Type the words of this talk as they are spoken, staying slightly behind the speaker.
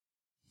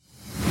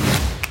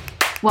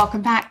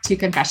Welcome back to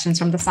Confessions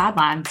from the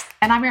Sidelines,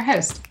 and I'm your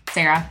host,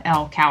 Sarah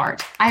L.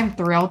 Cowart. I'm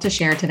thrilled to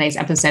share today's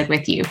episode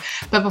with you,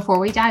 but before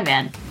we dive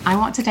in, I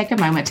want to take a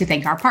moment to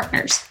thank our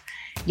partners.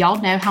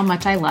 Y'all know how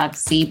much I love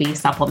CB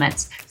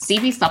Supplements.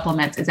 CB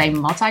Supplements is a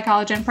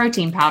multi-collagen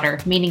protein powder,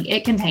 meaning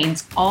it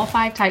contains all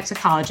 5 types of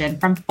collagen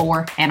from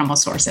 4 animal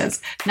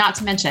sources. Not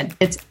to mention,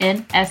 it's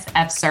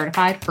NSF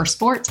certified for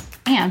sports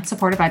and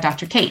supported by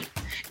Dr. Kate.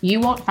 You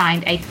won't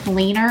find a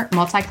cleaner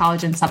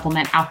multi-collagen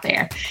supplement out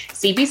there.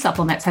 CB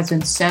Supplements has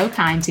been so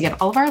kind to give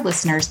all of our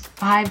listeners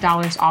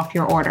 $5 off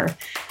your order.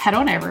 Head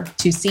on over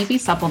to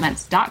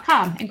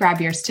cbsupplements.com and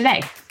grab yours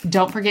today.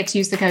 Don't forget to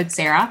use the code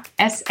SARAH,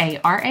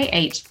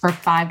 SARAH, for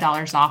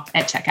 $5 off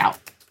at checkout.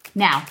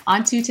 Now,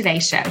 on to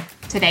today's show.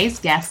 Today's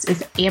guest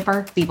is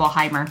Amber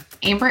Fiebelheimer.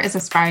 Amber is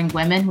inspiring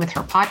women with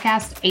her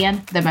podcast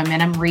and the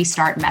Momentum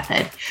Restart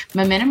Method.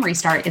 Momentum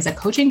Restart is a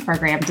coaching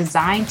program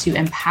designed to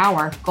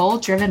empower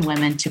goal-driven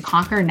women to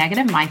conquer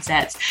negative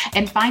mindsets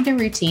and find a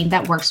routine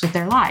that works with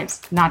their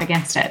lives, not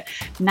against it.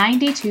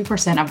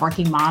 92% of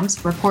working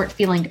moms report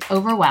feeling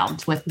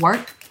overwhelmed with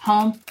work,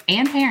 home,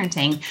 and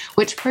parenting,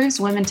 which proves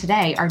women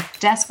today are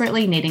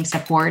desperately needing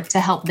support to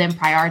help them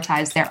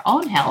prioritize their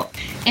own health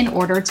in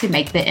order to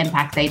make the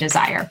impact they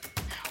desire.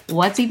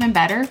 What's even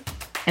better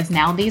is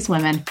now these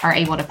women are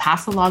able to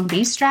pass along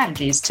these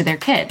strategies to their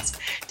kids.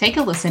 Take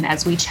a listen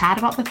as we chat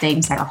about the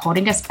things that are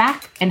holding us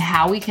back and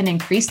how we can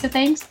increase the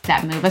things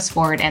that move us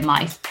forward in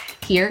life.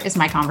 Here is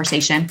my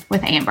conversation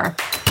with Amber.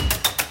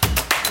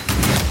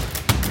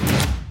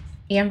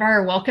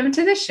 Amber, welcome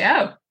to the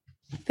show.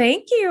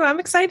 Thank you. I'm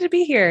excited to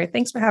be here.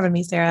 Thanks for having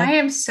me, Sarah. I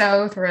am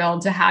so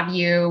thrilled to have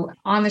you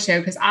on the show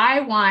because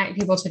I want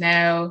people to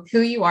know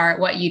who you are,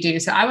 what you do.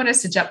 So I want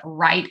us to jump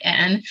right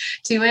in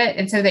to it.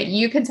 And so that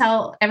you can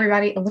tell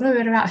everybody a little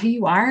bit about who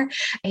you are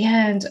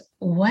and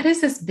what is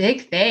this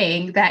big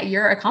thing that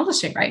you're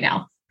accomplishing right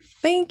now?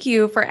 Thank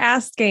you for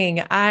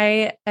asking.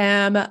 I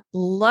am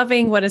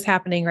loving what is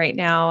happening right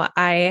now.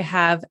 I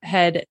have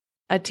had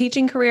a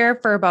teaching career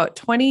for about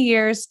 20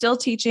 years, still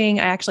teaching.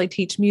 I actually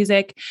teach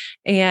music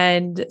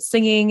and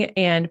singing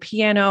and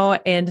piano.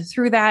 And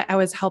through that, I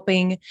was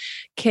helping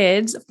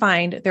kids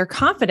find their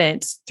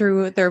confidence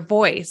through their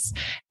voice.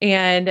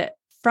 And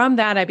from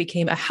that, I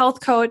became a health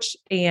coach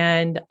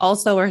and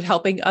also are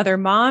helping other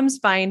moms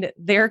find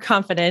their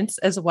confidence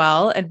as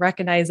well and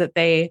recognize that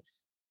they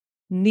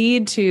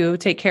need to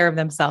take care of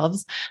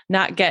themselves,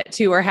 not get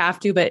to or have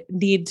to, but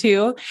need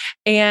to.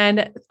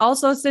 And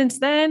also since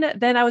then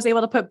I was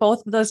able to put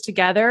both of those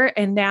together.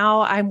 And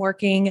now I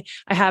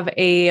have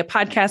a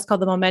podcast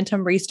called the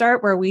Momentum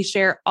Restart, where we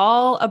share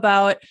all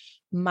about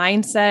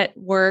mindset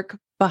work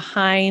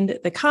behind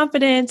the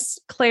confidence,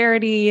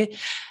 clarity,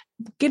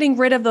 getting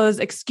rid of those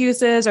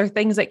excuses or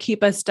things that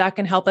keep us stuck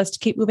and help us to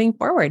keep moving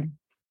forward.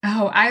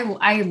 Oh,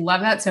 I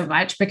love that so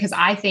much because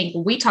I think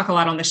we talk a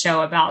lot on the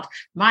show about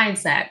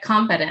mindset,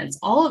 confidence,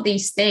 all of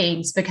these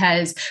things,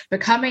 because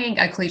becoming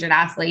a collegiate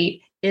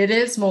athlete, it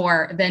is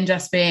more than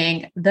just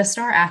being the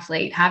star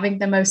athlete, having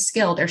the most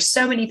skill. There's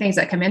so many things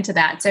that come into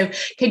that. So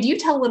could you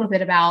tell a little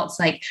bit about,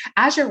 like,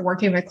 as you're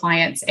working with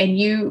clients and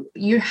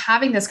you're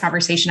having this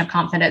conversation of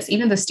confidence,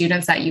 even the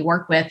students that you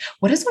work with,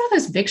 what is one of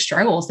those big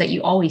struggles that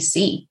you always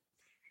see?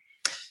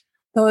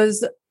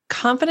 Those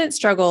confidence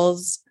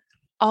struggles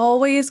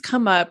always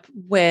come up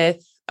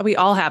with, we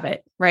all have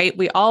it, right?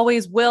 We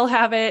always will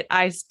have it.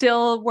 I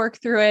still work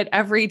through it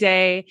every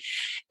day.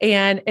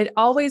 And it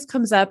always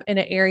comes up in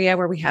an area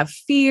where we have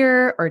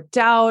fear or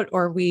doubt,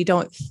 or we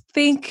don't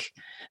think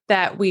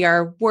that we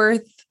are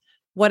worth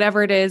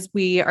whatever it is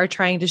we are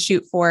trying to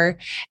shoot for.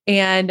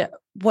 And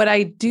what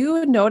I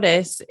do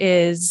notice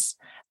is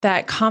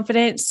that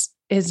confidence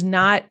is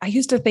not, I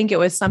used to think it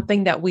was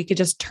something that we could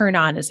just turn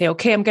on and say,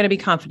 okay, I'm going to be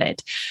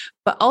confident.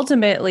 But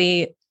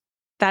ultimately,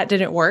 that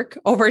didn't work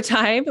over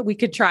time. We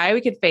could try,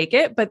 we could fake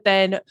it. But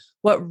then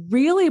what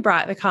really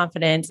brought the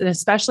confidence, and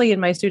especially in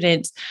my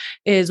students,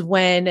 is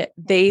when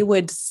they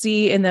would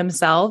see in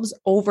themselves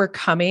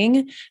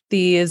overcoming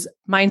these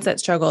mindset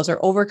struggles or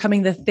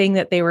overcoming the thing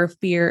that they were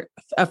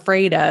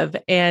afraid of,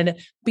 and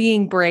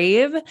being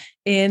brave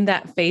in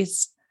that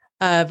face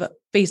of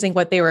facing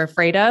what they were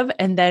afraid of,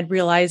 and then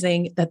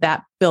realizing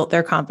that built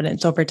their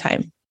confidence over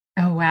time.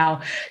 Oh,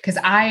 wow. Because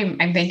I'm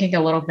thinking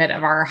a little bit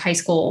of our high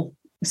school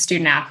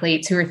student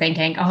athletes who are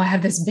thinking, oh, I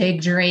have this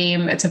big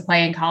dream to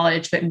play in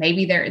college, but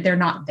maybe they're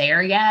not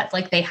there yet.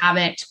 Like they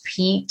haven't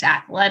peaked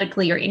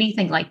athletically or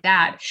anything like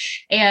that.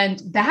 And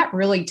that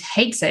really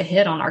takes a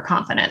hit on our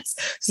confidence.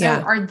 So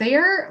Are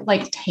there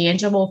like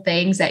tangible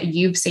things that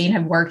you've seen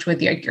have worked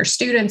with your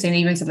students and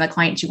even some of the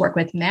clients you work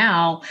with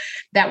now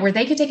that where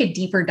they could take a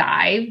deeper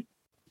dive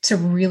to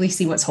really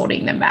see what's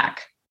holding them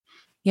back?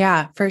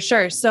 Yeah, for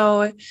sure.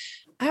 So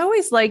I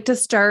always like to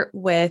start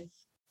with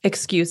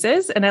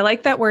excuses. And I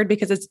like that word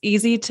because it's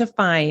easy to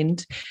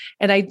find.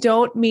 And I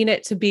don't mean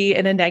it to be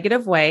in a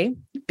negative way,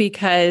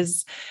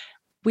 because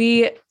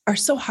we are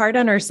so hard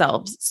on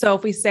ourselves. So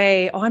if we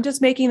say, oh, I'm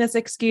just making this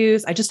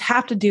excuse, I just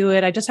have to do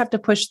it, I just have to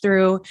push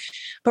through.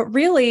 But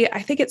really,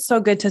 I think it's so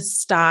good to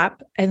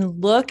stop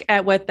and look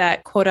at what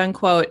that quote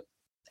unquote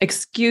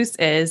excuse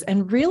is.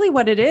 And really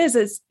what it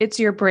is it's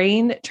your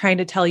brain trying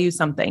to tell you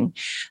something.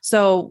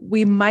 So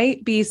we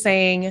might be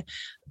saying,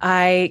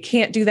 I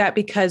can't do that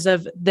because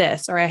of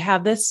this, or I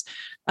have this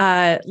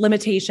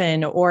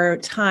limitation or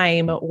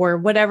time or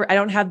whatever. I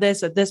don't have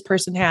this that this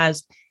person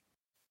has.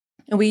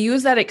 And we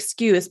use that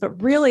excuse,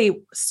 but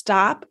really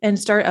stop and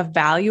start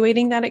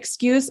evaluating that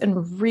excuse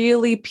and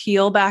really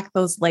peel back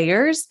those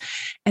layers.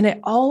 And it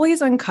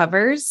always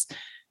uncovers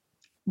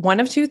one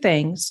of two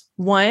things.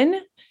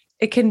 One,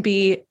 it can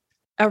be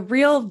a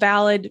real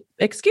valid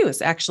excuse.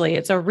 Actually,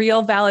 it's a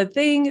real valid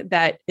thing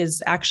that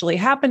is actually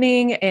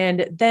happening.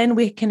 And then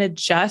we can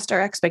adjust our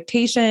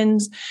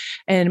expectations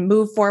and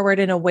move forward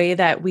in a way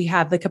that we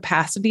have the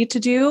capacity to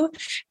do,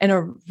 in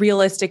a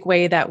realistic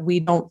way that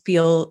we don't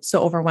feel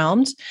so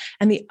overwhelmed.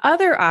 And the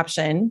other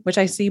option, which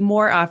I see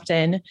more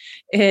often,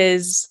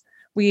 is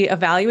we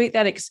evaluate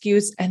that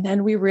excuse and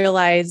then we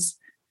realize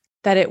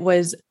that it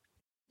was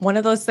one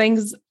of those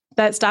things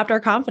that stopped our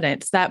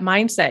confidence, that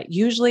mindset.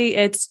 Usually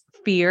it's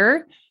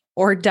fear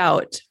or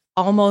doubt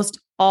almost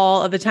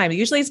all of the time.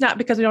 Usually it's not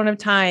because we don't have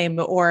time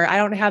or I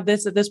don't have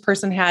this that this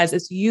person has.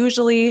 It's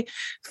usually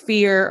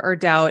fear or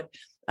doubt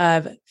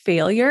of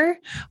failure,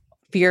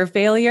 fear of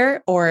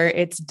failure, or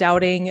it's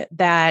doubting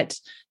that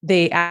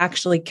they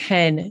actually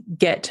can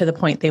get to the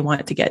point they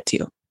want to get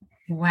to.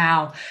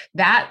 Wow.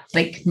 That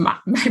like my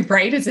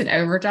brain is in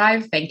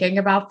overdrive thinking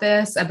about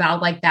this,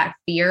 about like that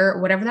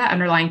fear, whatever that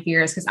underlying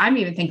fear is. Cause I'm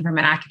even thinking from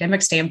an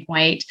academic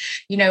standpoint,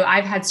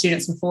 I've had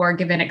students before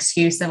give an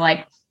excuse of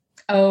like,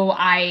 oh,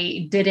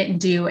 I didn't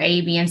do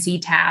A, B, and C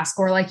task,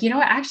 or like,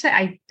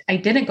 actually I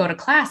didn't go to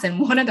class.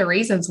 And one of the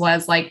reasons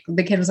was like,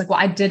 the kid was like, well,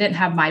 I didn't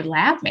have my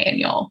lab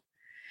manual.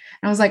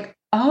 And I was like,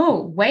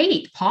 oh,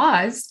 wait,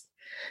 pause,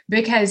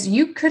 because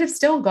you could have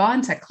still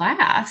gone to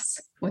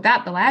class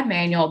without the lab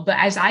manual. But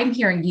as I'm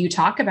hearing you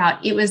talk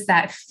about, it was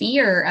that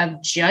fear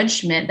of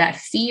judgment, that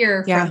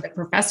fear from the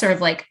professor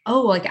of like,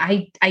 oh, like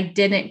I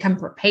didn't come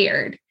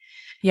prepared.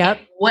 Yep.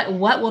 And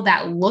what will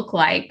that look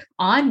like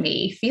on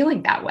me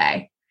feeling that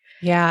way?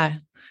 Yeah.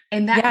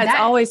 And it's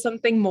always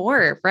something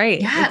more, right?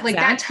 Yeah. Exactly.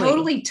 Like that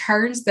totally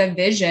turns the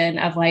vision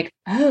of like,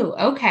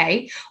 oh,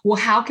 okay, well,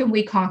 how can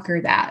we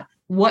conquer that?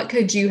 What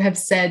could you have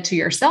said to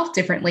yourself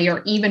differently,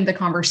 or even the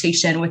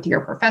conversation with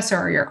your professor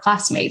or your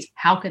classmates?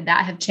 How could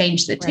that have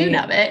changed the tune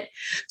of it?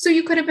 So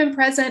you could have been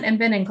present and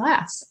been in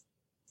class.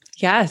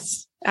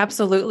 Yes,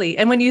 absolutely.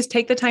 And when you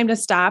take the time to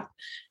stop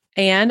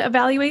and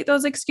evaluate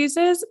those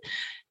excuses,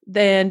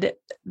 then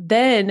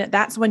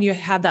that's when you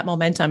have that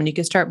momentum and you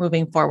can start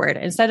moving forward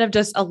instead of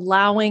just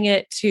allowing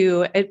it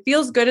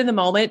feels good in the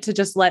moment to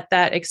just let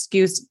that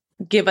excuse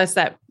give us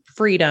that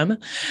freedom.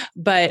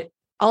 But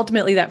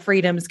ultimately that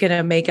freedom is going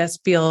to make us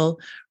feel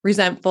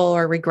resentful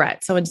or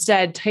regret. So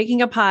instead,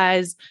 taking a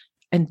pause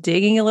and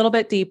digging a little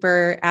bit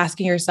deeper,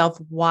 asking yourself,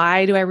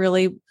 why do I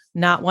really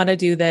not want to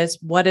do this?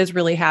 What is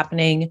really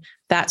happening?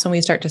 That's when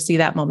we start to see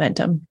that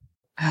momentum.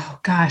 Oh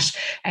gosh.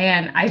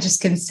 And I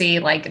just can see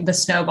like the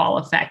snowball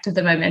effect of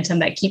the momentum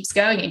that keeps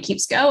going and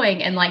keeps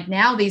going. And like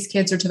now these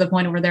kids are to the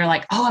point where they're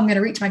like, oh, I'm going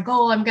to reach my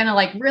goal. I'm going to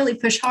like really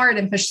push hard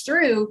and push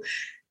through.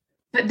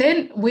 But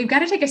then we've got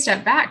to take a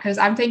step back, because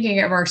I'm thinking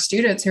of our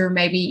students who are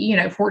maybe,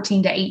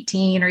 14 to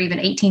 18 or even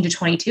 18 to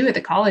 22 at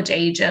the college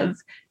age of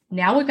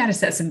now we've got to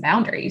set some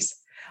boundaries.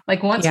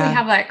 Like once we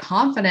have that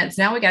confidence,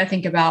 now we got to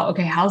think about,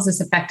 okay, how's this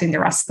affecting the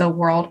rest of the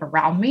world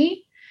around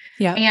me?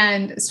 Yeah.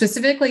 And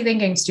specifically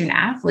thinking student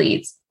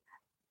athletes,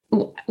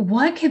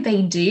 what could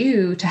they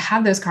do to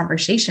have those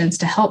conversations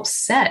to help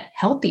set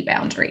healthy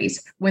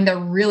boundaries when they're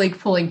really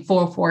pulling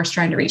full force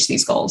trying to reach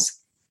these goals?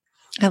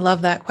 I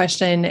love that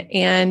question.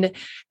 And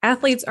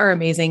athletes are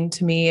amazing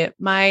to me.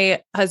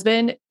 My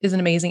husband is an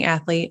amazing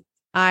athlete.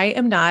 I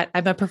am not.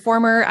 I'm a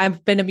performer.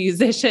 I've been a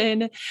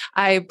musician.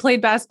 I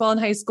played basketball in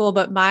high school,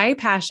 but my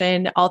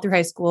passion all through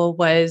high school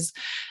was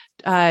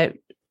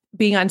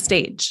being on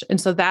stage.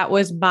 And so that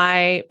was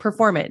my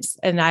performance.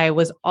 And I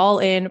was all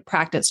in,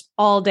 practice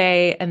all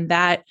day. And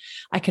that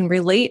I can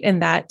relate in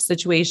that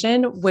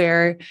situation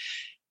where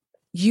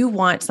you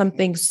want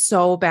something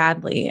so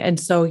badly. And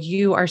so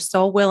you are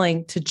so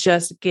willing to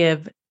just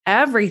give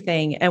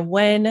everything. And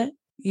when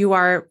you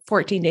are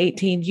 14 to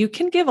 18, you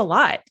can give a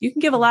lot. You can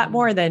give a lot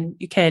more than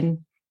you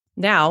can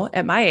now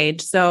at my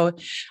age. So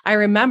I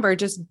remember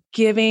just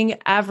giving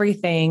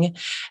everything.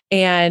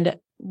 And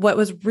what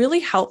was really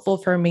helpful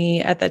for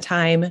me at the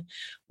time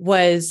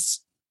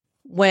was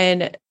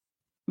when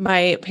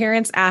my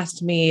parents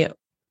asked me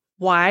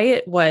why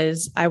it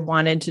was I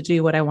wanted to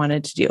do what I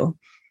wanted to do.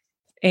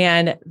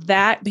 And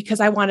that, because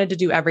I wanted to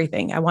do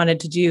everything. I wanted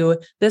to do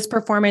this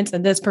performance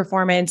and this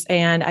performance.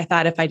 And I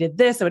thought if I did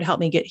this, it would help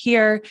me get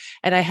here.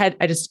 And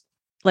I just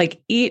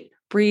like eat,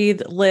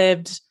 breathe,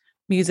 lived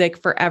music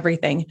for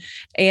everything.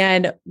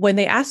 And when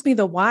they asked me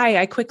the why,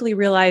 I quickly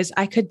realized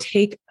I could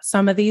take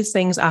some of these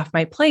things off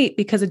my plate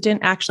because it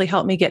didn't actually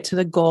help me get to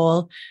the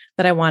goal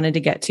that I wanted to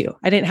get to.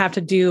 I didn't have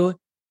to do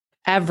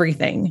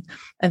everything.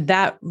 And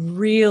that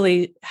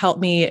really helped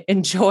me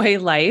enjoy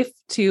life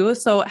too.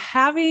 So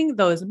having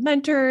those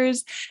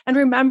mentors and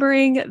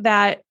remembering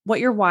that what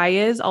your why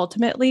is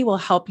ultimately will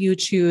help you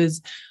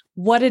choose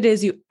what it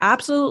is you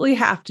absolutely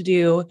have to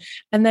do.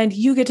 And then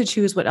you get to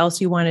choose what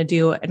else you want to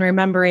do. And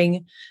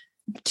remembering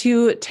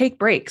to take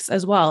breaks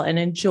as well and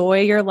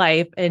enjoy your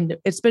life. And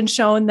it's been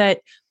shown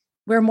that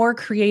we're more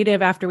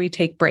creative after we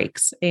take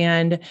breaks,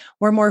 and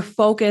we're more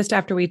focused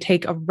after we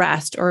take a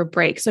rest or a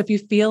break. So if you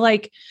feel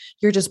like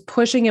you're just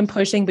pushing and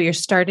pushing, but you're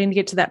starting to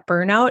get to that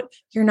burnout,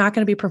 you're not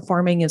going to be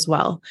performing as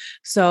well.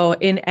 So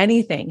in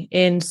anything,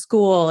 in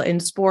school, in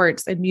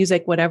sports, in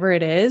music, whatever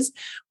it is,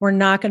 we're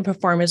not going to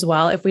perform as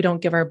well if we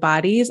don't give our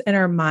bodies and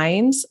our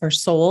minds, our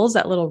souls,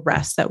 that little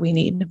rest that we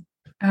need.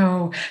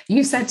 Oh,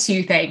 you said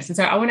two things. And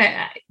so I want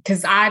to,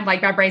 because I'm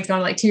like, my brain's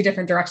going like two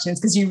different directions,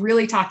 because you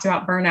really talked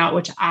about burnout,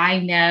 which I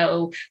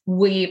know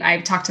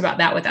I've talked about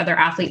that with other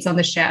athletes on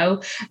the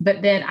show.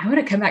 But then I want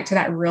to come back to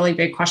that really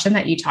big question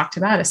that you talked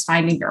about, is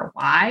finding your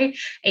why.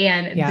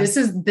 And this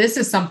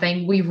is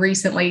something we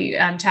recently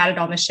chatted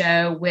on the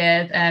show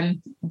with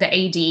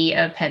the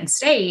AD of Penn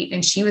State.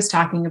 And she was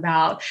talking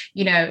about,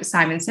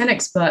 Simon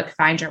Sinek's book,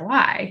 Find Your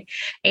Why,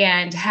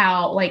 and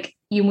how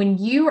when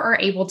you are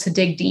able to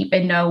dig deep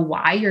and know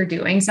why you're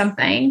doing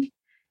something,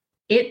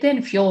 it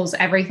then fuels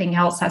everything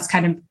else that's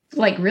kind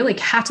of really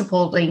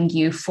catapulting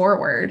you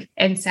forward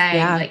and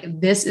saying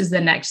this is the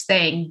next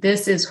thing.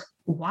 This is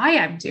why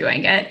I'm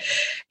doing it.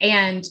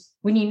 And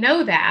when you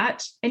know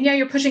that, and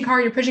you're pushing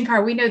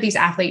hard, we know these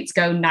athletes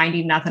go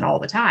 90-0 all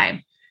the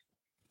time.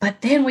 But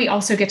then we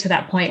also get to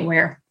that point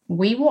where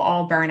we will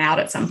all burn out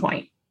at some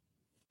point.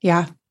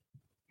 Yeah.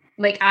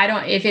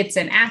 If it's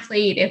an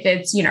athlete, if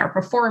it's, a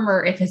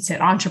performer, if it's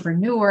an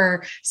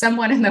entrepreneur,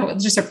 someone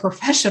just a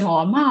professional,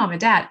 a mom, a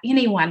dad,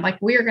 anyone,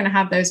 we're going to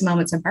have those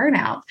moments of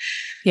burnout.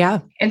 Yeah.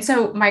 And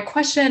so my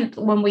question,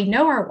 when we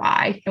know our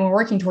why and we're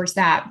working towards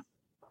that,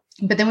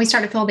 but then we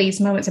start to feel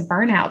these moments of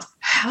burnout,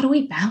 how do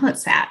we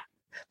balance that?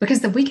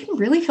 Because we can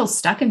really feel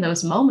stuck in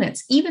those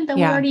moments, even though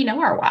we already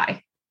know our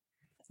why.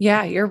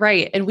 Yeah, you're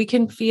right. And we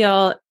can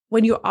feel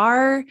when you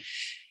are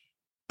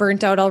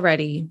burnt out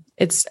already,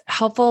 it's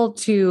helpful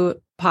to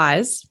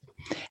pause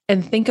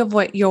and think of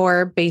what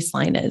your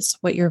baseline is,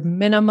 what your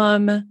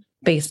minimum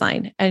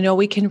baseline. I know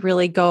we can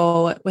really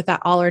go with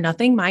that all or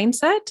nothing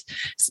mindset,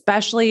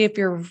 especially if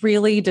you're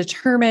really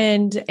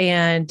determined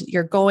and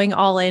you're going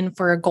all in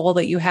for a goal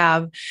that you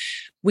have.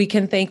 We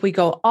can think we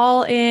go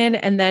all in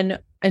and then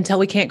until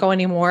we can't go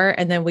anymore,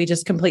 and then we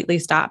just completely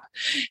stop.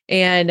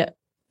 And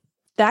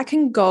that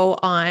can go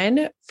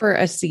on for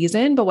a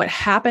season, but what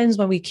happens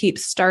when we keep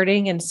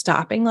starting and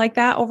stopping like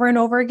that over and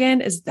over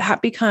again is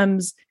that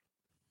becomes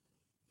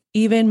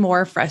even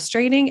more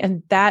frustrating.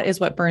 And that is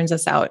what burns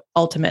us out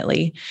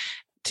ultimately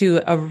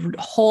to a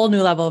whole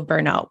new level of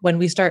burnout, when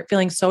we start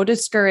feeling so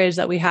discouraged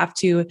that we have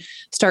to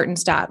start and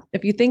stop.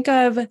 If you think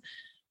of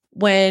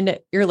when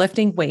you're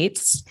lifting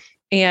weights,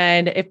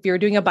 and if you're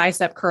doing a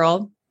bicep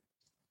curl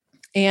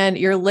and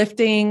you're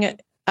lifting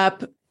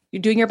up,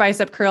 you're doing your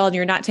bicep curl and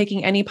you're not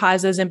taking any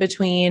pauses in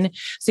between.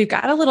 So you've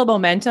got a little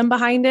momentum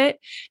behind it.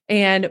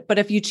 But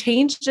if you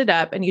changed it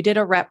up and you did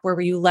a rep where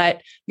you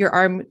let your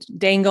arm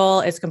dangle,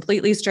 it's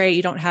completely straight,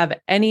 you don't have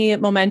any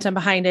momentum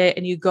behind it,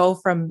 and you go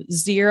from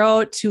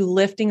 0 to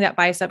lifting that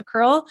bicep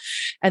curl,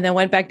 and then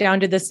went back down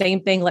to the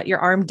same thing, let your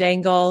arm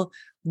dangle,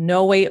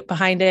 no weight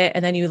behind it,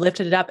 and then you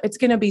lifted it up, it's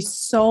going to be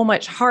so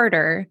much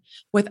harder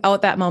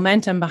without that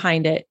momentum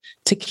behind it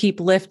to keep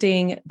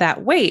lifting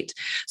that weight.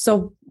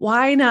 So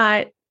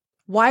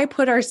why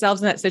put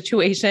ourselves in that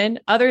situation,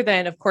 other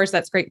than, of course,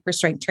 that's great for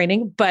strength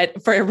training,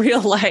 but for real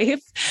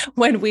life,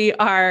 when we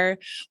are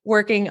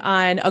working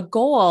on a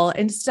goal,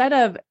 instead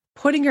of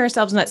putting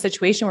ourselves in that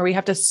situation where we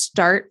have to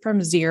start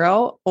from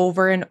 0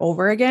 over and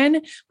over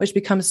again, which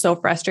becomes so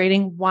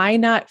frustrating, why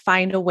not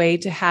find a way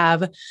to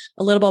have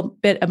a little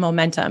bit of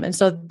momentum? And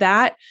so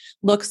that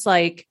looks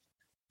like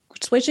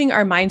switching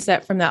our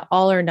mindset from that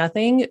all or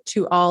nothing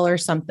to all or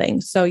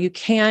something. So you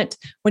can't,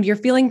 when you're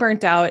feeling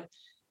burnt out,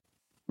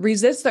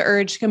 resist the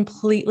urge to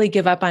completely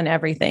give up on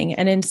everything,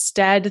 and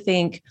instead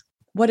think,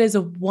 what is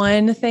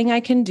one thing I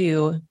can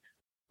do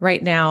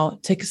right now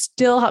to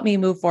still help me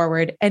move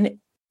forward? And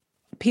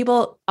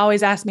people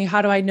always ask me,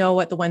 how do I know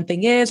what the one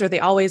thing is? Or they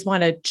always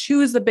want to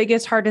choose the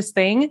biggest, hardest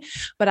thing.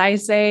 But I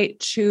say,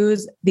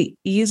 choose the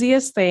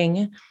easiest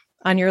thing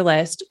on your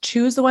list.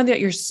 Choose the one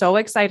that you're so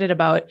excited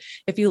about.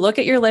 If you look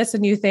at your list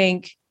and you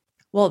think,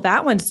 well,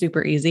 that one's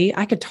super easy,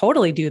 I could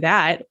totally do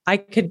that, I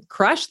could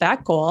crush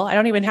that goal, I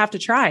don't even have to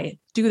try,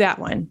 do that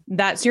one.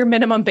 That's your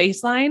minimum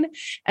baseline.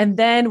 And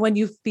then when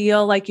you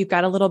feel like you've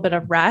got a little bit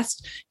of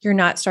rest, you're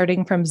not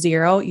starting from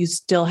 0, you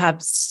still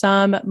have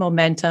some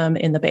momentum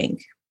in the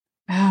bank.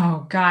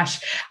 Oh gosh,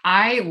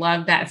 I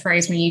love that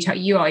phrase when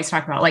you always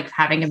talk about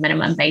having a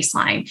minimum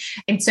baseline.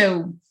 And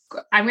so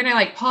I'm going to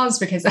like pause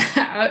because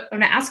I'm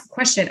going to ask a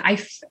question.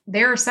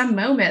 There are some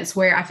moments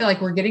where I feel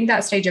like we're getting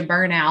that stage of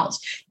burnout.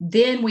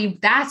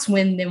 That's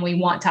when we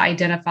want to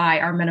identify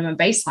our minimum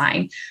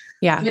baseline.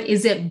 Yeah. But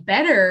is it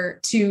better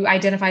to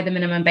identify the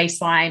minimum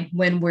baseline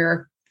when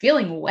we're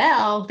feeling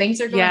well,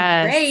 things are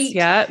going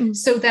great,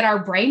 so that our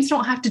brains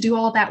don't have to do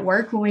all that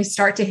work when we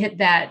start to hit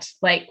that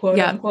like quote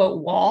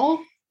unquote wall?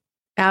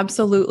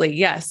 Absolutely.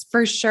 Yes,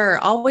 for sure.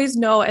 Always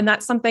know. And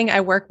that's something I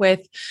work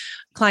with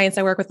clients.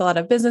 I work with a lot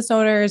of business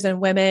owners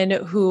and women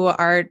who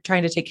are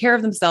trying to take care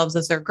of themselves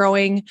as they're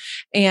growing.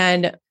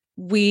 And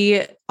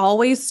we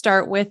always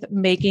start with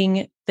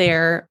making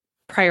their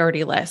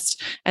priority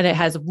list, and it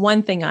has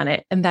one thing on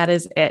it, and that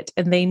is it.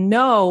 And they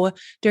know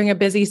during a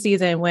busy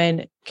season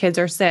when kids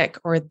are sick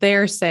or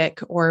they're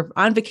sick or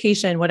on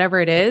vacation, whatever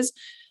it is,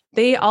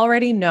 they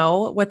already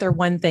know what their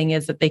one thing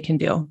is that they can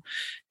do.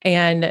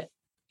 And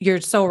you're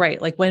so right.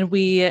 Like when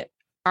we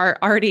are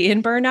already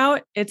in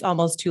burnout, it's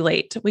almost too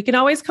late. We can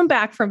always come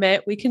back from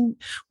it. We can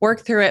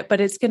work through it, but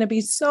it's going to be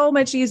so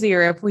much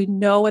easier if we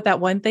know what that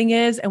one thing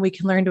is and we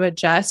can learn to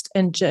adjust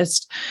and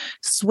just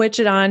switch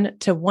it on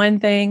to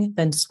one thing,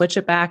 then switch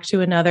it back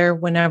to another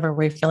whenever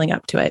we're feeling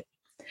up to it.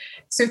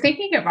 So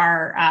thinking of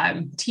our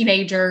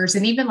teenagers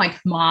and even like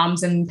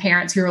moms and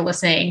parents who are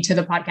listening to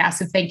the podcast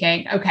and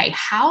thinking, okay,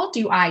 how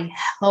do I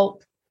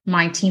help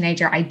my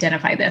teenager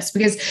identify this?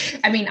 Because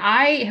I mean,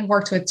 I have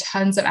worked with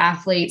tons of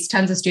athletes,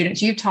 tons of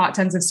students. You've taught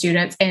tons of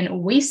students,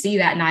 and we see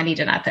that 90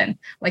 to nothing.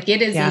 Like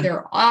it is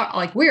either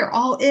like we're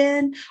all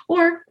in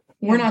or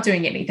we're not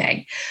doing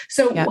anything.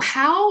 So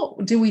how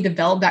do we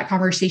develop that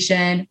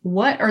conversation?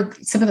 What are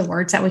some of the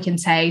words that we can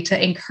say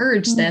to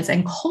encourage this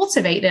and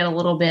cultivate it a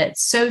little bit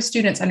so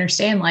students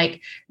understand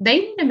like they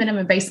need a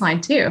minimum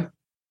baseline too?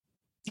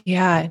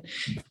 Yeah.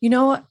 You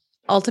know,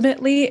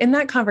 ultimately in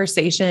that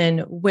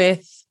conversation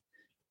with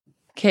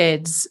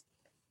kids,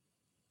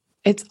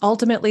 it's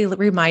ultimately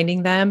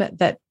reminding them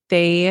that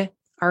they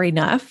are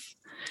enough,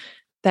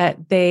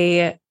 that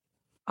they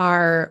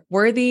are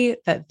worthy,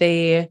 that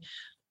they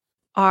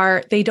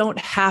don't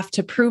have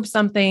to prove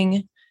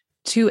something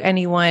to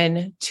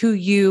anyone, to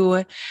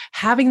you,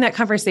 having that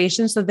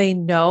conversation so they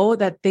know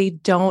that they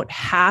don't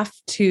have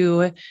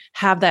to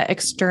have that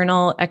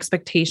external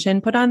expectation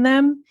put on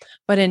them,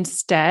 but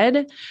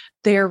instead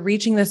they're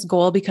reaching this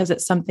goal because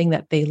it's something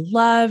that they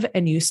love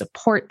and you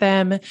support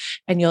them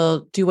and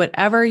you'll do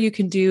whatever you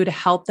can do to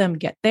help them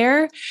get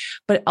there.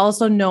 But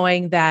also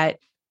knowing that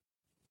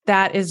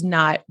that is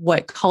not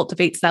what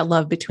cultivates that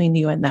love between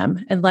you and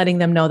them, and letting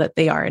them know that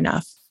they are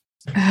enough.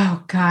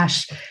 Oh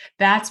gosh,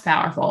 that's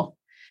powerful,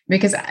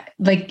 because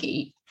like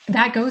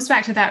that goes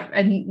back to that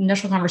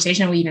initial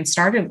conversation we even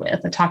started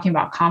with, talking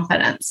about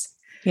confidence.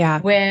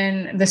 Yeah.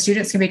 When the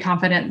students can be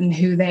confident in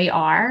who they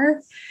are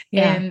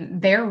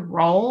and their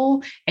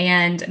role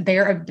and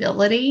their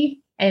ability,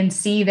 and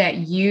see that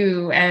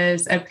you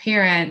as a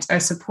parent, a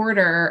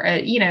supporter,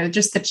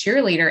 just the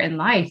cheerleader in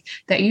life,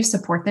 that you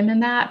support them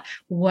in that.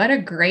 What a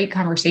great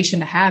conversation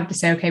to have to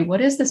say, okay, what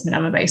is this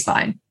minimum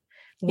baseline?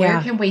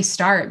 Where can we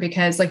start?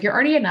 Because like, you're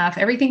already enough.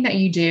 Everything that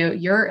you do,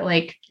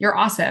 you're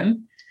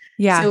awesome.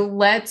 Yeah. So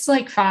let's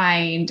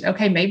find,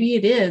 okay, maybe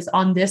it is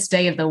on this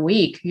day of the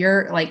week,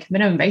 your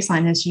minimum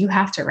baseline is you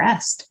have to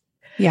rest.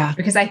 Yeah.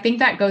 Because I think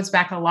that goes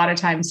back a lot of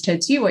times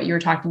to what you were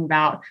talking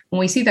about. When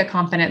we see the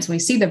confidence, when we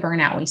see the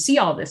burnout, when we see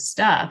all this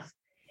stuff,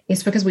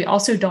 it's because we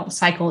also don't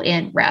cycle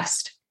in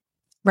rest.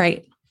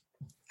 Right.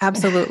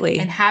 Absolutely.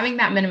 And having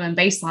that minimum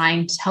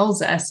baseline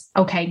tells us,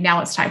 okay,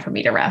 now it's time for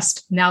me to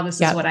rest. Now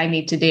this is what I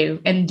need to do,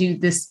 and do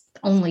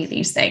only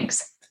these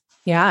things.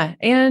 Yeah.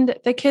 And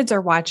the kids are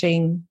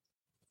watching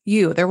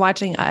you, they're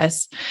watching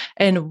us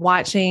and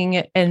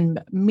watching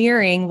and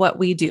mirroring what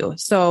we do.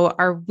 So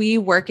are we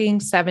working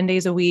 7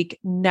 days a week,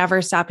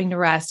 never stopping to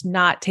rest,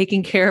 not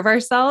taking care of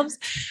ourselves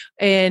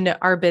in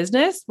our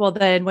business? Well,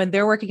 then when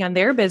they're working on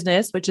their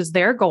business, which is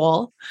their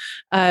goal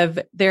of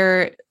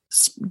their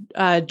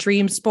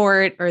dream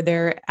sport or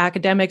their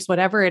academics,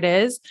 whatever it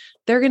is,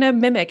 they're going to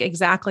mimic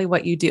exactly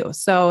what you do.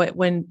 So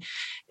when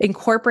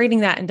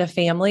incorporating that into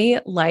family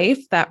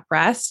life, that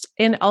rest,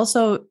 and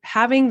also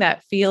having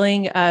that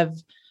feeling of,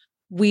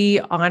 we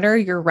honor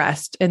your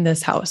rest in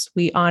this house.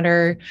 We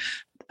honor,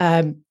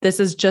 this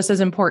is just as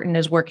important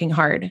as working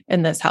hard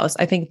in this house.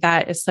 I think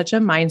that is such a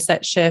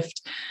mindset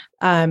shift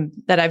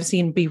that I've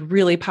seen be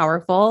really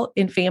powerful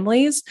in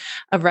families,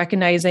 of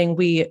recognizing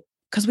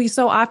because we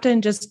so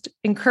often just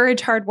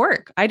encourage hard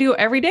work. I do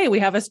every day. We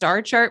have a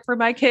star chart for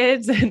my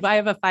kids, and I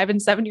have a 5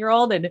 and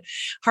 7-year-old, and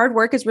hard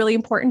work is really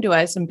important to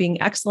us, and being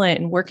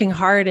excellent and working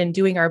hard and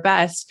doing our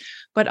best.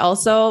 But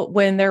also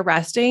when they're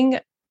resting,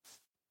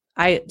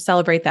 I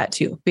celebrate that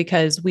too,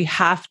 because we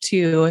have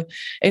to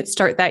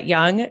start that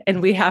young,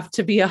 and we have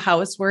to be a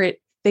house where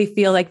they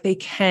feel like they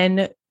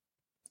can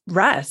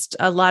rest.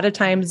 A lot of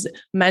times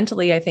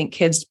mentally, I think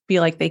kids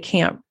feel like they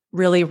can't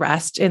really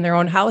rest in their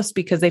own house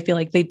because they feel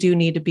like they do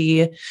need to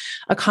be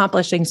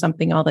accomplishing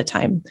something all the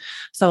time.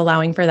 So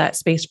allowing for that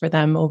space for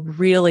them will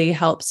really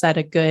help set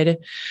a good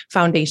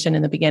foundation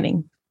in the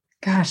beginning.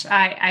 Gosh,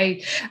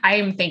 I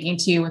am thinking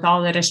too, with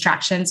all the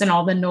distractions and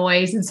all the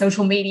noise and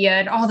social media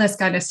and all this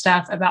kind of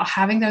stuff, about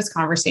having those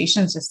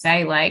conversations to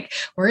say, like,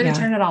 we're going to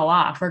turn it all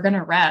off. We're going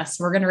to rest.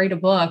 We're going to read a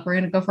book. We're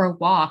going to go for a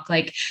walk.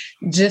 Like,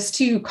 just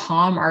to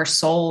calm our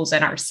souls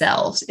and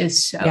ourselves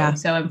is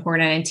so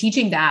important. And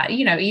teaching that,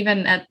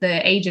 even at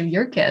the age of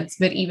your kids,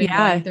 but even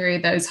going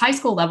through those high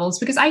school levels,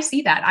 because I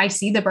see that. I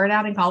see the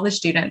burnout in college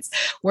students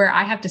where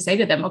I have to say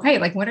to them, okay,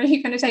 like, when are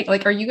you going to take,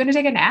 like, are you going to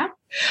take a nap?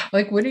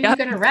 Like, when are you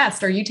going to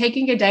rest? Are you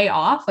taking a day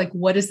off? Like,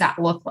 what does that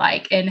look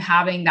like? And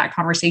having that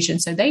conversation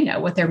so they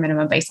know what their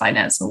minimum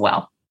baseline is as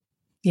well.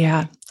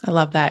 Yeah, I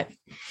love that.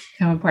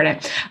 So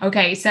important.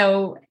 Okay.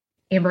 So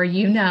Amber,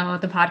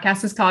 the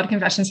podcast is called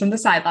Confessions from the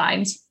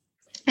Sidelines.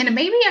 And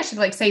maybe I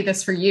should say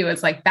this for you.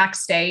 It's like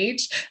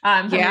backstage.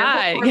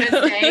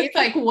 Days.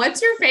 Like,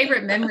 what's your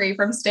favorite memory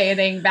from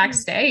standing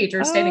backstage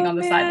or standing on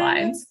the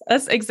sidelines?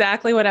 That's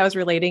exactly what I was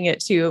relating it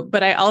to.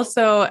 But I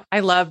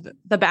love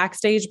the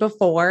backstage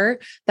before,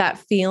 that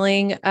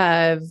feeling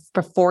of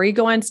before you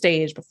go on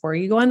stage, before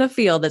you go on the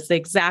field. It's the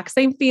exact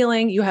same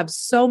feeling. You have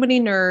so many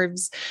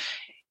nerves.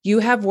 You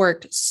have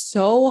worked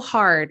so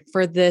hard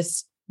for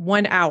this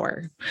 1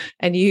 hour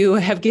and you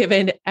have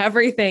given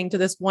everything to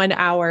this 1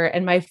 hour.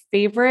 And my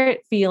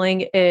favorite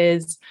feeling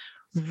is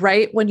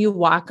right when you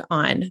walk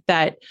on,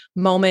 that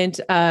moment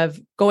of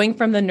going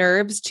from the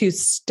nerves to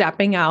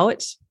stepping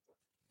out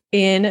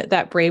in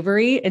that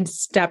bravery and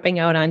stepping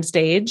out on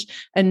stage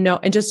and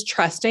just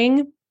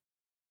trusting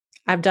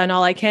I've done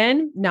all I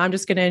can. Now I'm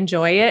just going to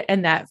enjoy it.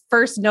 And that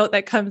first note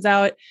that comes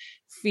out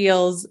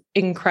feels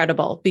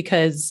incredible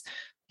because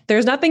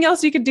there's nothing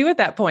else you can do at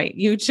that point.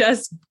 You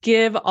just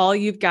give all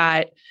you've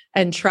got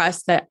and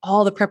trust that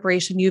all the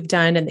preparation you've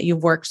done and that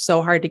you've worked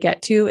so hard to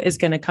get to is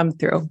going to come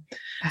through.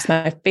 It's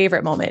my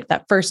favorite moment,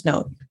 that first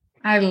note.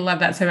 I love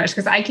that so much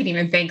because I can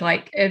even think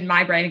in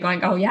my brain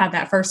going, oh yeah,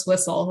 that first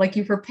whistle, like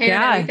you prepared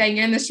everything,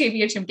 you're in this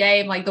championship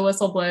game, like the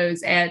whistle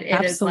blows and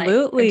it is like,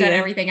 I've done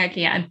everything I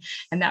can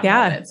in that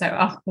moment.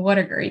 So what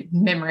a great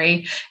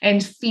memory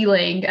and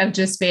feeling of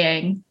just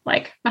being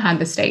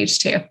behind the stage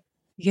too.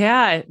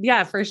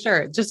 Yeah, for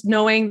sure. Just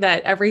knowing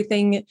that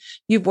everything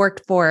you've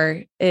worked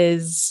for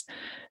is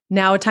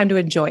now time to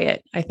enjoy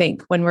it. I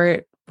think when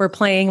we're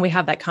playing, we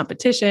have that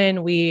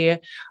competition, we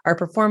are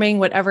performing,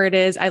 whatever it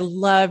is. I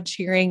love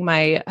cheering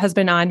my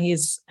husband on.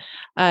 He's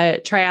a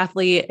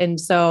triathlete. And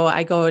so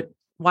I go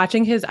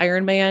watching his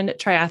Ironman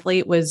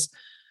triathlete was,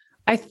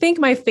 I think,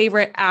 my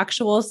favorite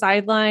actual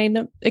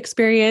sideline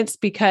experience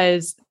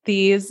because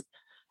these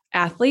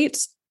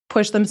athletes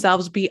push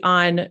themselves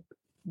beyond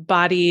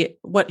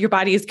what your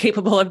body is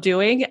capable of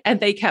doing. And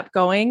they kept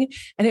going.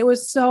 And it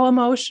was so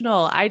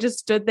emotional. I just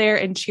stood there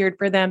and cheered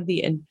for them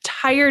the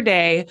entire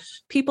day,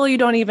 people you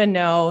don't even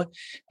know,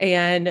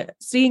 and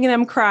seeing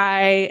them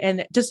cry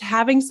and just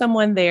having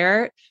someone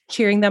there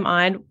cheering them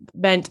on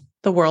meant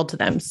the world to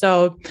them.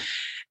 So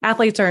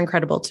athletes are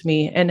incredible to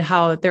me and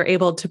how they're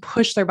able to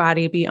push their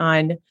body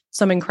beyond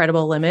some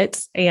incredible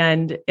limits.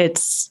 And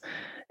it's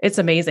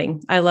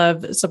amazing. I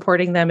love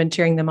supporting them and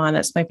cheering them on.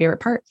 That's my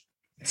favorite part.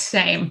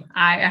 Same.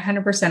 I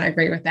 100%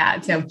 agree with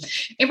that. So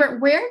Amber,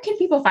 where can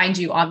people find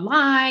you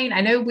online? I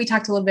know we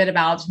talked a little bit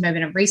about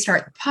Momentum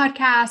Restart, the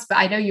podcast, but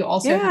I know you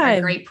also have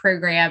a great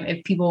program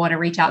if people want to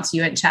reach out to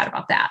you and chat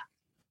about that.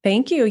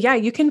 Thank you. Yeah,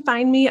 you can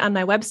find me on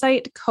my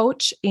website,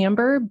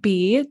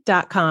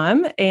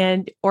 coachamberb.com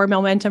or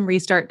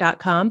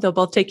momentumrestart.com. They'll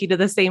both take you to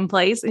the same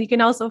place. And you can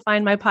also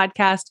find my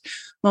podcast,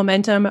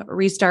 Momentum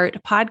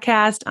Restart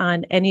Podcast,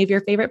 on any of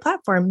your favorite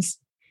platforms.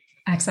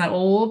 Excellent.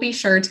 Well, we'll be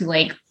sure to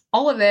link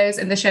all of those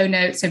in the show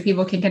notes so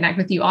people can connect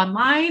with you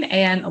online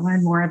and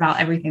learn more about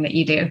everything that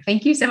you do.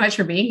 Thank you so much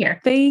for being here.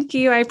 Thank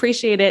you. I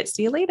appreciate it.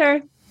 See you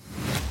later.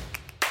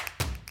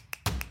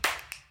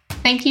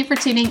 Thank you for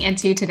tuning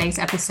into today's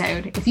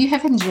episode. If you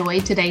have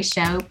enjoyed today's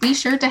show, be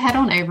sure to head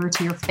on over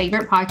to your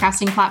favorite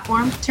podcasting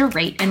platform to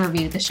rate and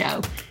review the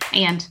show.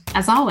 And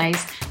as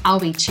always,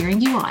 I'll be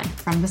cheering you on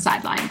from the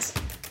sidelines.